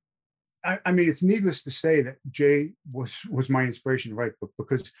do your? I mean, it's needless to say that Jay was my inspiration to write the book,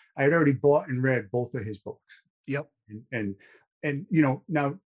 because I had already bought and read both of his books. Yep. And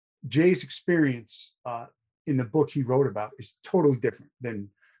now Jay's experience in the book he wrote about is totally different than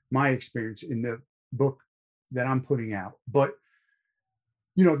my experience in the book that I'm putting out. But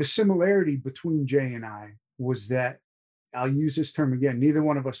the similarity between Jay and I was that, I'll use this term again, neither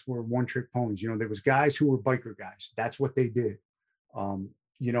one of us were one-trick ponies. There was guys who were biker guys. That's what they did. And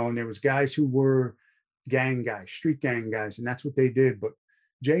there was guys who were gang guys, street gang guys, and that's what they did. But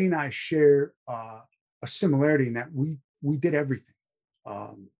Jay and I share a similarity in that we did everything.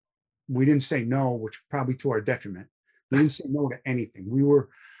 We didn't say no, which probably to our detriment. We didn't say no to anything. We were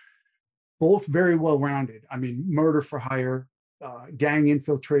both very well-rounded. I mean, murder for hire, gang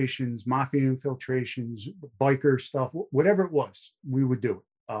infiltrations, mafia infiltrations, biker stuff, whatever it was, we would do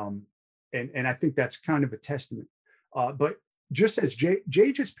it. And I think that's kind of a testament. But just as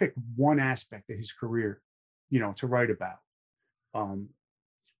Jay just picked one aspect of his career, to write about.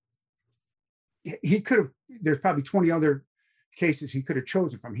 He could have, there's probably 20 other cases he could have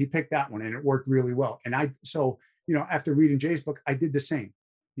chosen from. He picked that one and it worked really well. And after reading Jay's book, I did the same.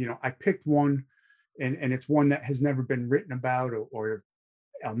 I picked one, and it's one that has never been written about or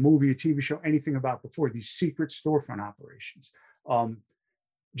a movie, a TV show, anything about before, these secret storefront operations.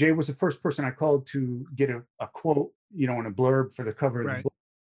 Jay was the first person I called to get a quote, and a blurb for the cover of the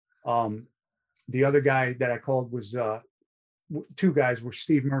book. The other guy that I called was, two guys were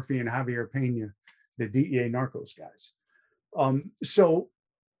Steve Murphy and Javier Pena, the DEA Narcos guys.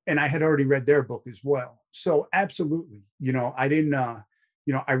 And I had already read their book as well. So absolutely, I didn't,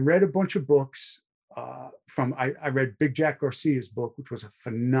 I read a bunch of books I read Big Jack Garcia's book, which was a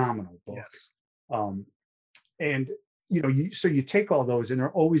phenomenal book. Yes. And, so you take all those and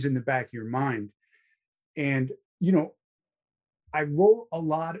they're always in the back of your mind. And, I wrote a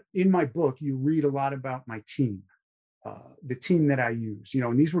lot in my book. You read a lot about my team, the team that I use,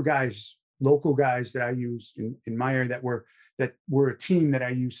 and these were guys, local guys that I used in my area that were a team that I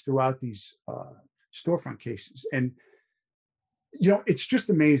used throughout these storefront cases. And, it's just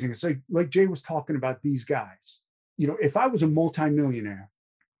amazing. It's like Jay was talking about these guys. If I was a multimillionaire,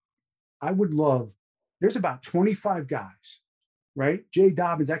 I would love, there's about 25 guys, right? Jay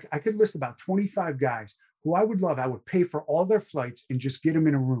Dobyns, I could list about 25 guys who I would love. I would pay for all their flights and just get them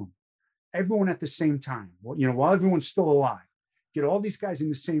in a room, everyone at the same time, while everyone's still alive, get all these guys in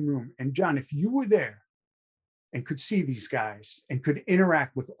the same room. And John, if you were there and could see these guys and could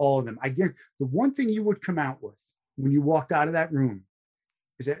interact with all of them, I guarantee the one thing you would come out with when you walked out of that room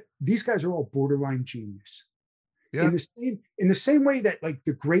is that these guys are all borderline genius. Yeah. In the same way that like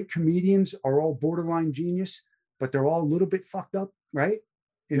the great comedians are all borderline genius, but they're all a little bit fucked up, right?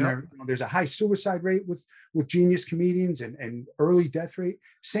 There's a high suicide rate with genius comedians and early death rate.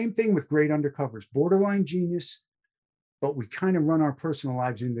 Same thing with great undercovers, borderline genius, but we kind of run our personal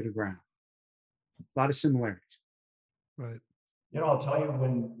lives into the ground. A lot of similarities. Right. I'll tell you,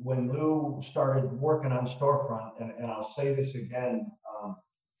 when Lou started working on Storefront, and I'll say this again,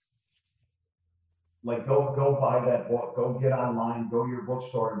 go buy that book, go get online, go to your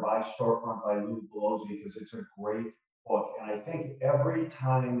bookstore and buy Storefront by Lou Valoze, because it's a great book. And I think every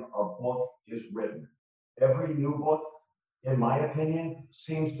time a book is written, every new book, in my opinion,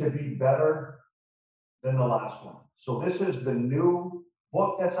 seems to be better than the last one. So this is the new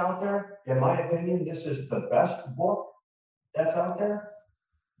book that's out there. In my opinion, this is the best book that's out there.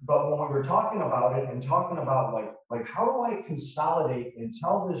 But when we were talking about it and talking about like how do I consolidate and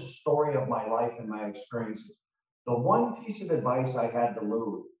tell this story of my life and my experiences, the one piece of advice I had to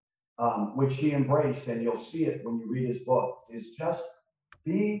Lou, which he embraced, and you'll see it when you read his book, is just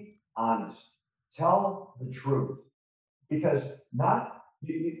be honest, tell the truth. Because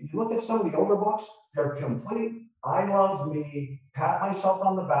you look at some of the older books, they're complete I love me, pat myself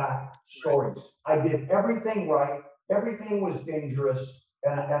on the back stories. I did everything right, everything was dangerous,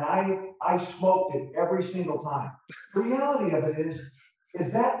 and I smoked it every single time. The reality of it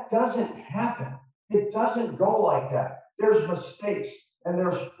is that doesn't happen. It doesn't go like that. There's mistakes, and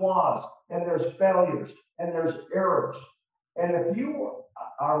there's flaws, and there's failures, and there's errors. And if you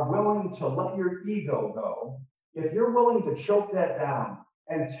are willing to let your ego go, if you're willing to choke that down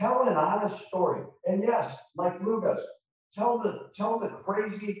and tell an honest story, and yes, like Lou does, tell the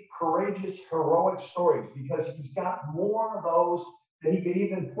crazy, courageous, heroic stories, because he's got more of those than he could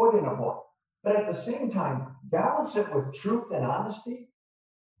even put in a book. But at the same time, balance it with truth and honesty.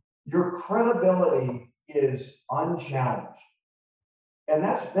 Your credibility is unchallenged. And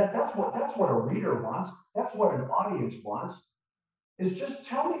that's what a reader wants. That's what an audience wants, is just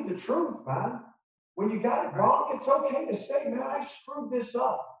tell me the truth, man. When you got it wrong, it's okay to say, man, I screwed this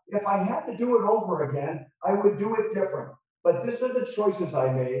up. If I had to do it over again, I would do it different. But these are the choices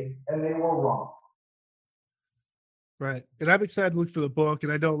I made, and they were wrong. Right. And I'm excited to look for the book.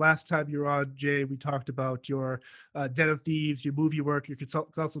 And I know last time you were on, Jay, we talked about your Den of Thieves, your movie work, your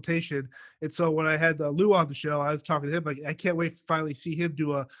consultation. And so when I had Lou on the show, I was talking to him, like, I can't wait to finally see him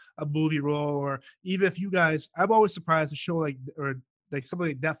do a movie role. Or even if you guys, I'm always surprised a show like something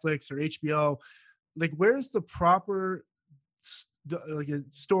like Netflix or HBO, like where's the proper like a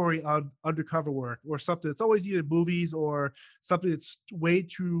story on undercover work or something. It's always either movies or something that's way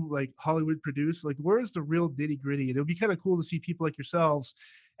too like Hollywood produced. Like, where's the real nitty gritty? And it would be kind of cool to see people like yourselves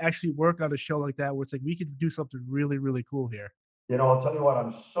actually work on a show like that, where it's like we could do something really, really cool here. I'll tell you what,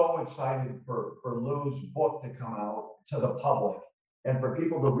 I'm so excited for Lou's book to come out to the public and for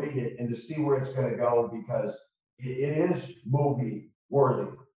people to read it and to see where it's going to go, because it is movie worthy.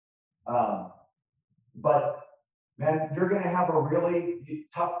 But man, you're going to have a really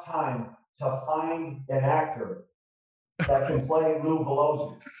tough time to find an actor that can play Lou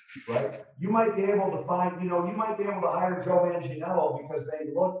Valoze, right? You might be able to find, you might be able to hire Joe Manganiello because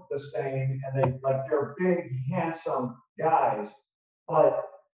they look the same and they're big, handsome guys. But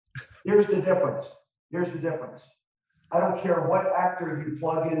here's the difference. I don't care what actor you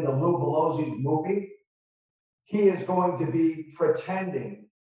plug into Lou Valoze's movie, he is going to be pretending,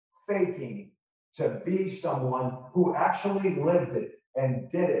 faking to be someone who actually lived it and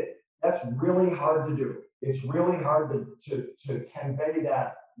did it. That's really hard to do. It's really hard to convey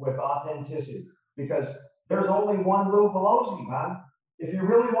that with authenticity, because there's only one Lou Valoze, man. If you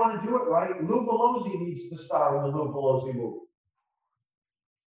really want to do it right, Lou Valoze needs to star in the Lou Valoze movie.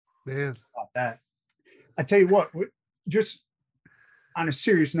 Man, About that, I tell you what, just on a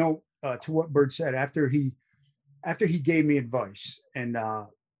serious note, to what Bert said, after he gave me advice, and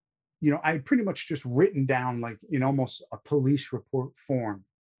I pretty much just written down, like in almost a police report form,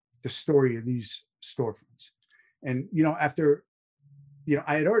 the story of these storefronts. And after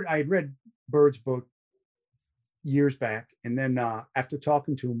I had read Bird's book years back, and then after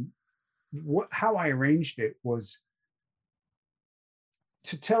talking to him, how I arranged it was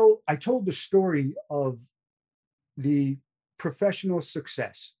I told the story of the professional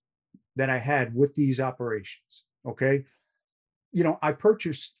success that I had with these operations. Okay. I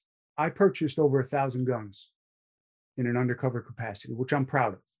purchased over 1,000 guns in an undercover capacity, which I'm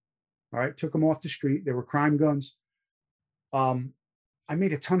proud of. All right. Took them off the street. They were crime guns. I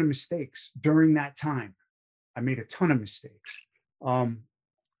made a ton of mistakes during that time. And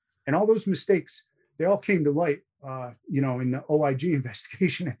all those mistakes, they all came to light, in the OIG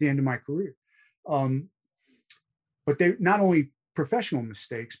investigation at the end of my career. But they not only professional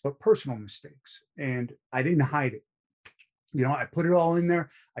mistakes, but personal mistakes. And I didn't hide it. I put it all in there.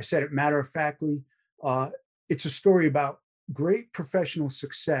 I said it matter of factly. It's a story about great professional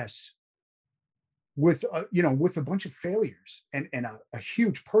success with a bunch of failures and a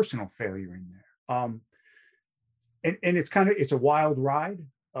huge personal failure in there. And it's a wild ride.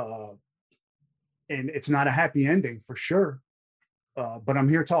 And it's not a happy ending for sure. But I'm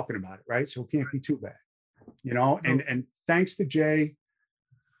here talking about it, right? So it can't be too bad, and thanks to Jay,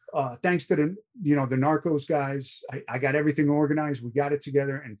 thanks to the Narcos guys, I got everything organized. We got it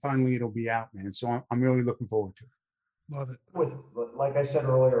together, and finally it'll be out, man. So I'm really looking forward to it. Love it. Like I said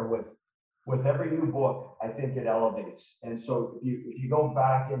earlier, with every new book, I think it elevates. And so if you go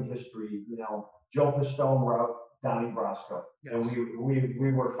back in history, Joe Pistone wrote Donnie Brasco, yes. And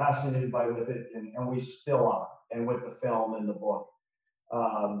we were fascinated with it, and we still are, and with the film and the book.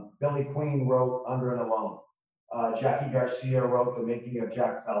 Billy Queen wrote Under and Alone. Jackie Garcia wrote The Making of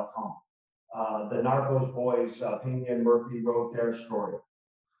Jack Falcone. The Narcos boys, Pena and Murphy, wrote their story.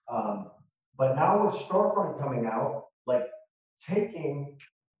 But now with Storefront coming out, like taking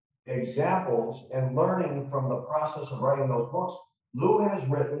examples and learning from the process of writing those books, Lou has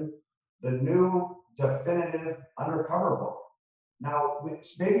written the new definitive undercover book. Now,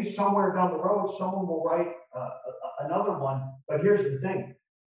 maybe somewhere down the road, someone will write another one. But here's the thing.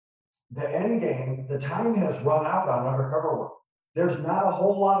 The end game, the time has run out on undercover work. There's not a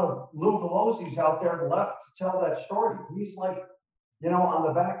whole lot of Lou Valoze's out there left to tell that story. He's like, on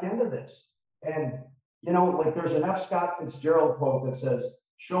the back end of this. And, like there's an F. Scott Fitzgerald quote that says,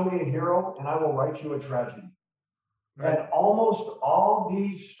 "Show me a hero and I will write you a tragedy." Right. And almost all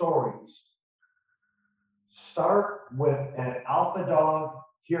these stories start with an alpha dog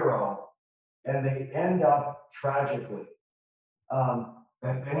hero and they end up tragically.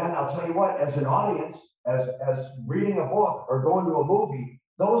 And I'll tell you what, as an audience, as reading a book or going to a movie,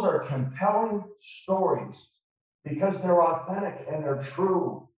 those are compelling stories because they're authentic and they're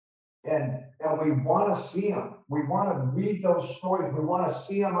true. And we want to see them. We want to read those stories. We want to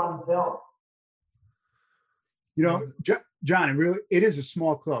see them on film. John, it is a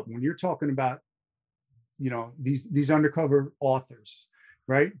small club. When you're talking about, these undercover authors,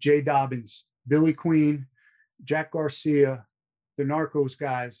 right? Jay Dobyns, Billy Queen, Jack Garcia, the Narcos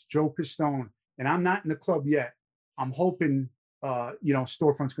guys, Joe Pistone, and I'm not in the club yet. I'm hoping,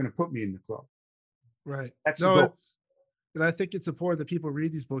 Storefront's going to put me in the club. Right. That's the goal. And I think it's important that people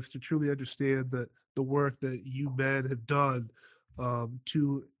read these books to truly understand the work that you men have done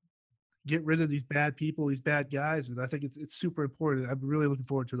to get rid of these bad people, these bad guys. And I think it's super important. I'm really looking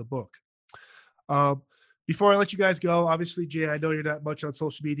forward to the book. Before I let you guys go, obviously, Jay, I know you're not much on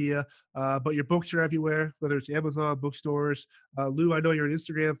social media, but your books are everywhere, whether it's Amazon, bookstores. Lou, I know you're on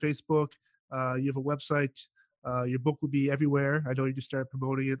Instagram, Facebook. You have a website. Your book will be everywhere. I know you just started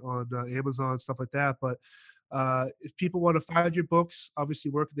promoting it on Amazon, stuff like that. But if people want to find your books, obviously,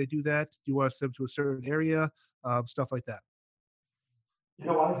 where can they do that? Do you want to send them to a certain area? Stuff like that.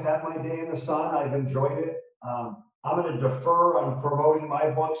 I've had my day in the sun. I've enjoyed it. I'm going to defer on promoting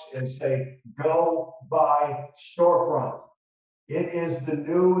my books and say, go buy Storefront. It is the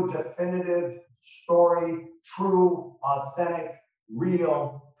new definitive story, true, authentic,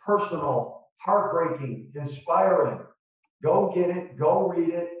 real, personal, heartbreaking, inspiring. Go get it, go read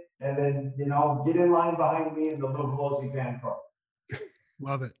it, and then, get in line behind me in the Lou Valoze fan club.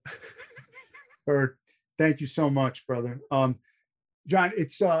 Love it. Thank you so much, brother. John,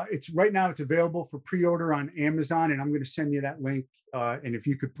 it's right now, it's available for pre-order on Amazon, and I'm going to send you that link. And if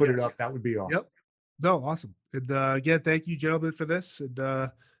you could put it up, that would be awesome. Yep. No, awesome. And again, thank you, gentlemen, for this.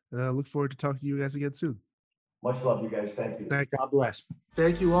 And look forward to talking to you guys again soon. Much love, you guys. Thank you. God bless.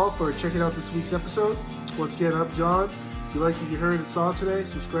 Thank you all for checking out this week's episode. Once again, I'm John. If you like what you heard and saw today,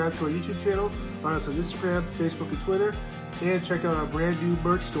 subscribe to our YouTube channel, find us on Instagram, Facebook, and Twitter, and check out our brand new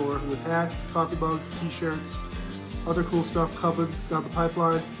merch store with hats, coffee mugs, t-shirts, other cool stuff coming down the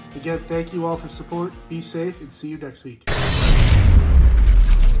pipeline. Again, thank you all for support. Be safe and see you next week.